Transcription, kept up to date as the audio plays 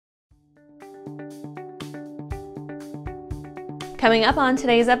Coming up on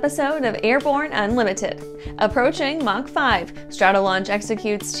today's episode of Airborne-Unlimited. Approaching Mach 5, Stratolaunch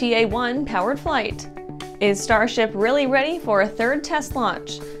executes TA-1 powered flight. Is Starship really ready for a third test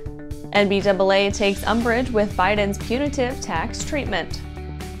launch? NBAA takes umbrage with Biden's punitive tax treatment.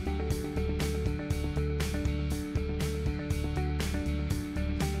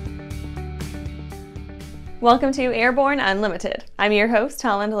 Welcome to Airborne-Unlimited. I'm your host,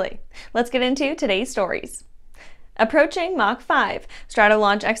 Talon-A. Let's get into today's stories. Approaching Mach 5,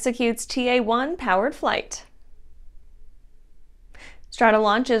 Stratolaunch executes TA-1 powered flight.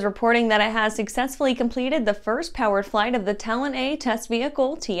 Stratolaunch is reporting that it has successfully completed the first powered flight of the Talon-A test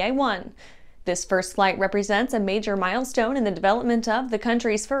vehicle TA-1. This first flight represents a major milestone in the development of the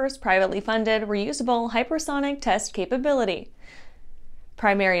country's first privately funded, reusable hypersonic test capability.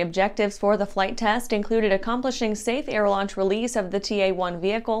 Primary objectives for the flight test included accomplishing safe air-launch release of the TA-1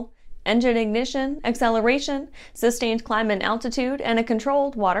 vehicle, engine ignition, acceleration, sustained climb and altitude, and a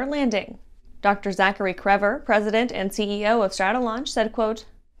controlled water landing. Dr. Zachary Crever, president and CEO of Stratolaunch, said, quote,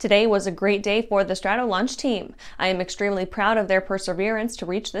 "Today was a great day for the Stratolaunch team. I am extremely proud of their perseverance to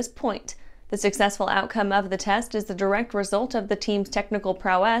reach this point. The successful outcome of the test is the direct result of the team's technical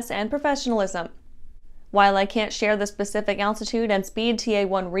prowess and professionalism. While I can't share the specific altitude and speed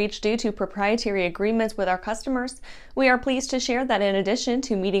TA-1 reached due to proprietary agreements with our customers, we are pleased to share that in addition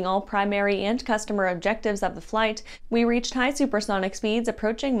to meeting all primary and customer objectives of the flight, we reached high supersonic speeds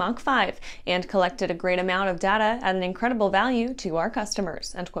approaching Mach 5 and collected a great amount of data at an incredible value to our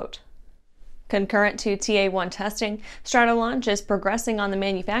customers." End quote. Concurrent to TA-1 testing, Stratolaunch is progressing on the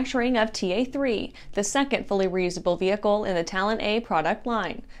manufacturing of TA-3, the second fully reusable vehicle in the Talon-A product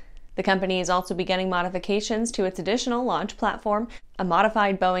line. The company is also beginning modifications to its additional launch platform, a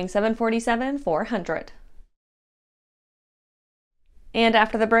modified Boeing 747-400. And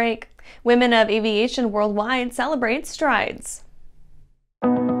after the break, women of aviation worldwide celebrate strides.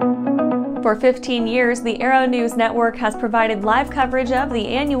 For 15 years, the Aero-News network has provided live coverage of the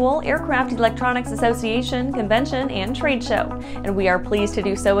annual Aircraft Electronics Association Convention and Trade Show, and we are pleased to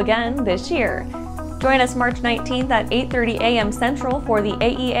do so again this year. Join us March 19th at 8:30 a.m. Central for the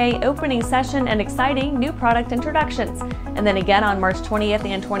AEA opening session and exciting new product introductions, and then again on March 20th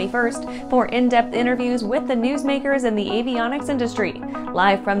and 21st for in-depth interviews with the newsmakers in the avionics industry,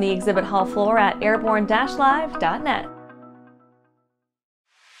 live from the exhibit hall floor at airborne-live.net.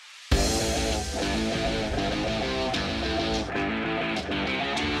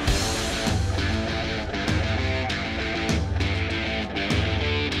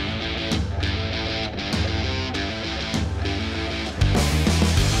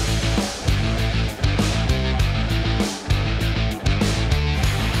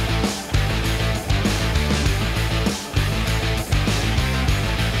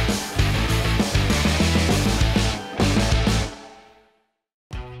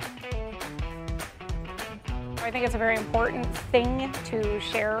 I think it's a very important thing to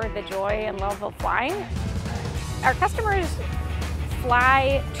share the joy and love of flying. Our customers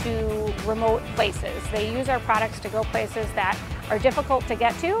fly to remote places. They use our products to go places that are difficult to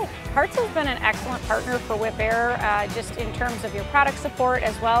get to. Hertz has been an excellent partner for Whip Air, just in terms of your product support,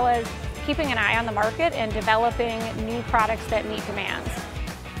 as well as keeping an eye on the market and developing new products that meet demands.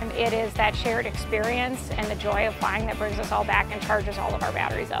 And it is that shared experience and the joy of flying that brings us all back and charges all of our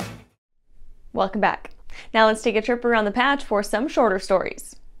batteries up. Welcome back. Now let's take a trip around the patch for some shorter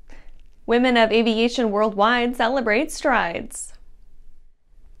stories. Women of aviation worldwide celebrate strides.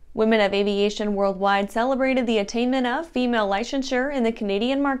 Women of aviation worldwide celebrated the attainment of female licensure in the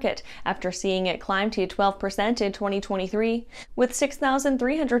Canadian market after seeing it climb to 12% in 2023, with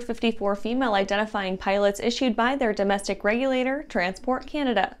 6,354 female identifying pilots issued by their domestic regulator, Transport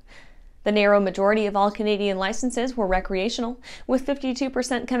Canada. The narrow majority of all Canadian licenses were recreational, with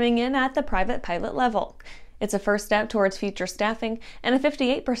 52% coming in at the private pilot level. It's a first step towards future staffing and a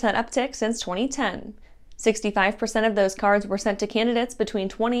 58% uptick since 2010. 65% of those cards were sent to candidates between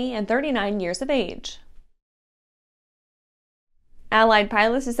 20 and 39 years of age. Allied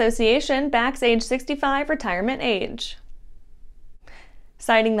Pilots Association backs age 65 retirement age.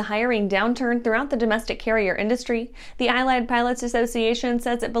 Citing the hiring downturn throughout the domestic carrier industry, the Allied Pilots Association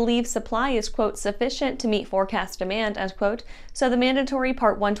says it believes supply is, quote, sufficient to meet forecast demand, end quote, so the mandatory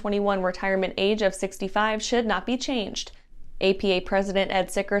Part 121 retirement age of 65 should not be changed. APA President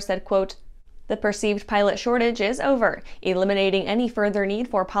Ed Sicker said, quote, "The perceived pilot shortage is over, eliminating any further need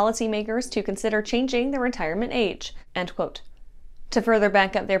for policymakers to consider changing the retirement age," end quote. To further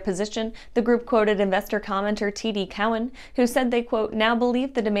back up their position, the group quoted investor commenter TD Cowen, who said they, quote, "now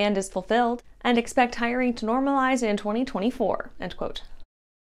believe the demand is fulfilled and expect hiring to normalize in 2024, end quote.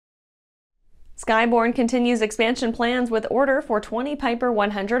 Skyborne continues expansion plans with order for 20 Piper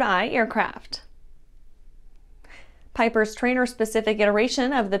 100i aircraft. Piper's trainer-specific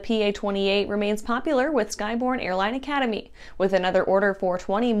iteration of the PA-28 remains popular with Skyborne Airline Academy, with another order for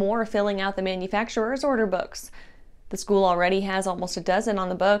 20 more filling out the manufacturer's order books. The school already has almost a dozen on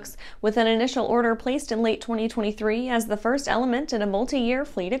the books, with an initial order placed in late 2023 as the first element in a multi-year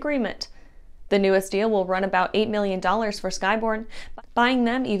fleet agreement. The newest deal will run about $8 million for Skyborne, buying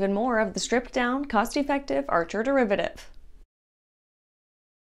them even more of the stripped-down, cost-effective Archer derivative.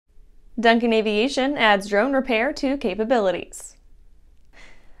 Duncan Aviation adds drone repair to capabilities.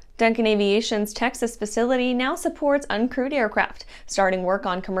 Duncan Aviation's Texas facility now supports uncrewed aircraft, starting work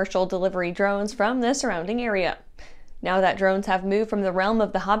on commercial delivery drones from the surrounding area. Now that drones have moved from the realm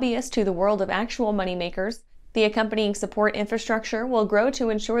of the hobbyist to the world of actual moneymakers, the accompanying support infrastructure will grow to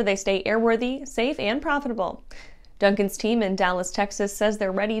ensure they stay airworthy, safe, and profitable. Duncan's team in Dallas, Texas says they're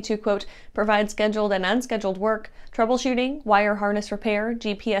ready to, quote, provide scheduled and unscheduled work, troubleshooting, wire harness repair,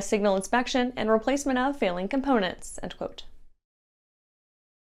 GPS signal inspection, and replacement of failing components, end quote.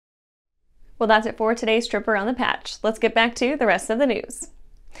 Well, that's it for today's trip around the patch. Let's get back to the rest of the news.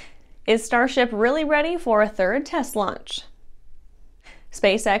 Is Starship really ready for a third test launch?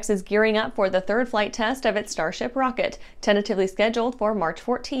 SpaceX is gearing up for the third flight test of its Starship rocket, tentatively scheduled for March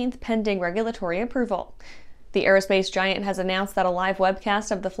 14th, pending regulatory approval. The aerospace giant has announced that a live webcast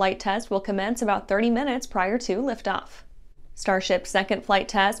of the flight test will commence about 30 minutes prior to liftoff. Starship's second flight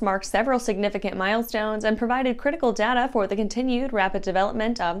test marked several significant milestones and provided critical data for the continued rapid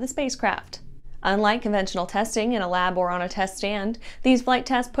development of the spacecraft. Unlike conventional testing in a lab or on a test stand, these flight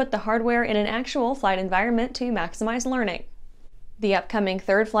tests put the hardware in an actual flight environment to maximize learning. The upcoming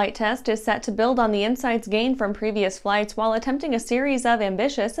third flight test is set to build on the insights gained from previous flights while attempting a series of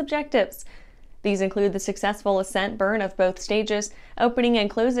ambitious objectives. These include the successful ascent burn of both stages, opening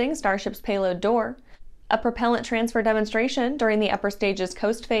and closing Starship's payload door, a propellant transfer demonstration during the upper stage's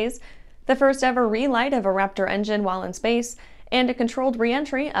coast phase, the first ever relight of a Raptor engine while in space, and a controlled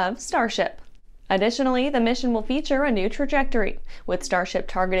re-entry of Starship. Additionally, the mission will feature a new trajectory, with Starship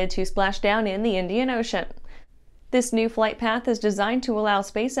targeted to splash down in the Indian Ocean. This new flight path is designed to allow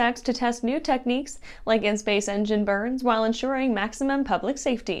SpaceX to test new techniques like in-space engine burns while ensuring maximum public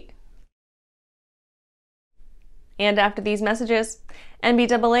safety. And after these messages,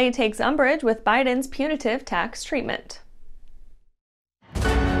 NBAA takes umbrage with Biden's punitive tax treatment.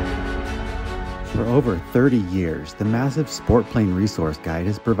 For over 30 years, the massive Sport Plane Resource Guide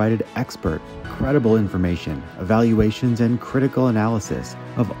has provided expert, credible information, evaluations, and critical analysis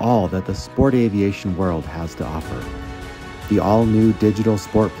of all that the sport aviation world has to offer. The all-new digital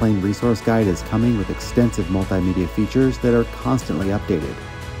Sport Plane Resource Guide is coming with extensive multimedia features that are constantly updated,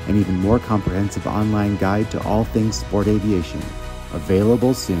 an even more comprehensive online guide to all things sport aviation.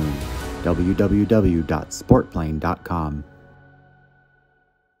 Available soon. www.sportplane.com.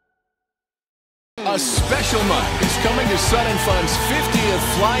 A special month is coming to Sun & Fun's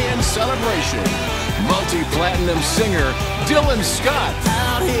 50th fly-in celebration. Multi-platinum singer Dylan Scott.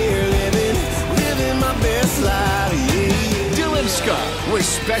 Out here living my best life, yeah. Dylan Scott with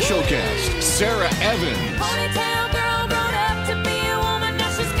special guest Sarah Evans. Ponytail girl grown up to be a woman,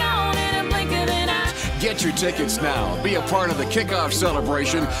 now she's gone in a blink of an eye. Get your tickets now. Be a part of the kickoff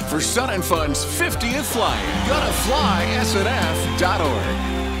celebration for Sun & Fun's 50th fly-in. Go to flysnf.org.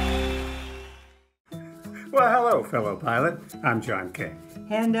 Well, hello, fellow pilot. I'm John King.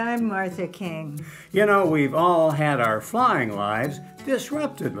 And I'm Martha King. You know, we've all had our flying lives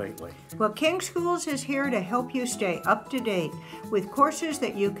disrupted lately. Well, King Schools is here to help you stay up to date with courses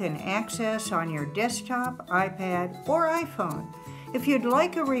that you can access on your desktop, iPad, or iPhone. If you'd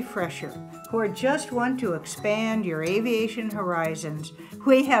like a refresher or just want to expand your aviation horizons,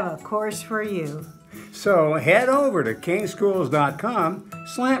 we have a course for you. So head over to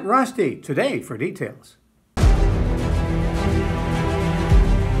kingschools.com/Rusty today for details.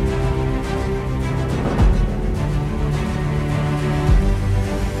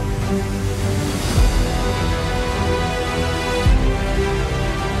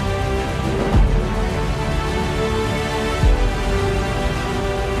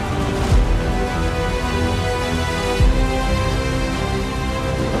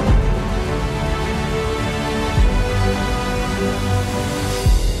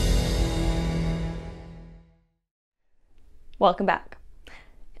 Welcome back.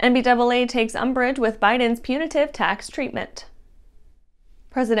 NBAA takes umbrage with Biden's punitive tax treatment.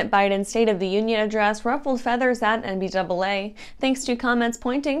 President Biden's State of the Union address ruffled feathers at NBAA, thanks to comments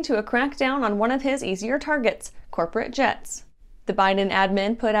pointing to a crackdown on one of his easier targets, corporate jets. The The Biden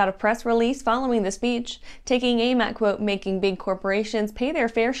admin put out a press release following the speech, taking aim at, quote, making big corporations pay their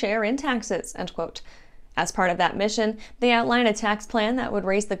fair share in taxes, end quote. As part of that mission, they outline a tax plan that would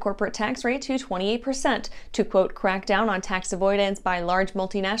raise the corporate tax rate to 28% to, quote, crack down on tax avoidance by large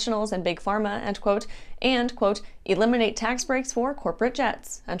multinationals and big pharma, end quote, and, quote, eliminate tax breaks for corporate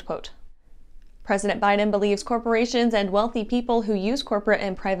jets, end quote. President Biden believes corporations and wealthy people who use corporate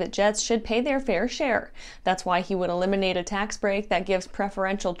and private jets should pay their fair share. That's why he would eliminate a tax break that gives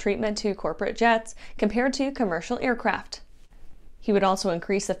preferential treatment to corporate jets compared to commercial aircraft. He would also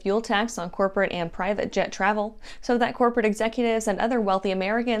increase the fuel tax on corporate and private jet travel so that corporate executives and other wealthy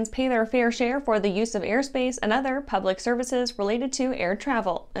Americans pay their fair share for the use of airspace and other public services related to air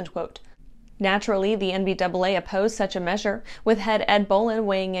travel, end quote. Naturally, the NBAA opposed such a measure, with head Ed Bolin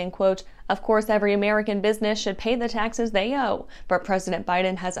weighing in, quote, of course every American business should pay the taxes they owe, but President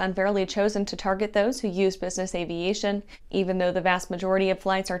Biden has unfairly chosen to target those who use business aviation, even though the vast majority of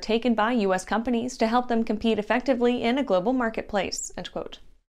flights are taken by U.S. companies to help them compete effectively in a global marketplace, end quote.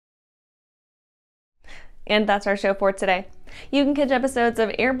 And that's our show for today. You can catch episodes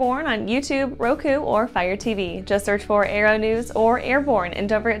of Airborne on YouTube, Roku, or Fire TV. Just search for Aero-News or Airborne, and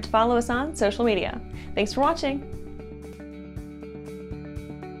don't forget to follow us on social media. Thanks for watching.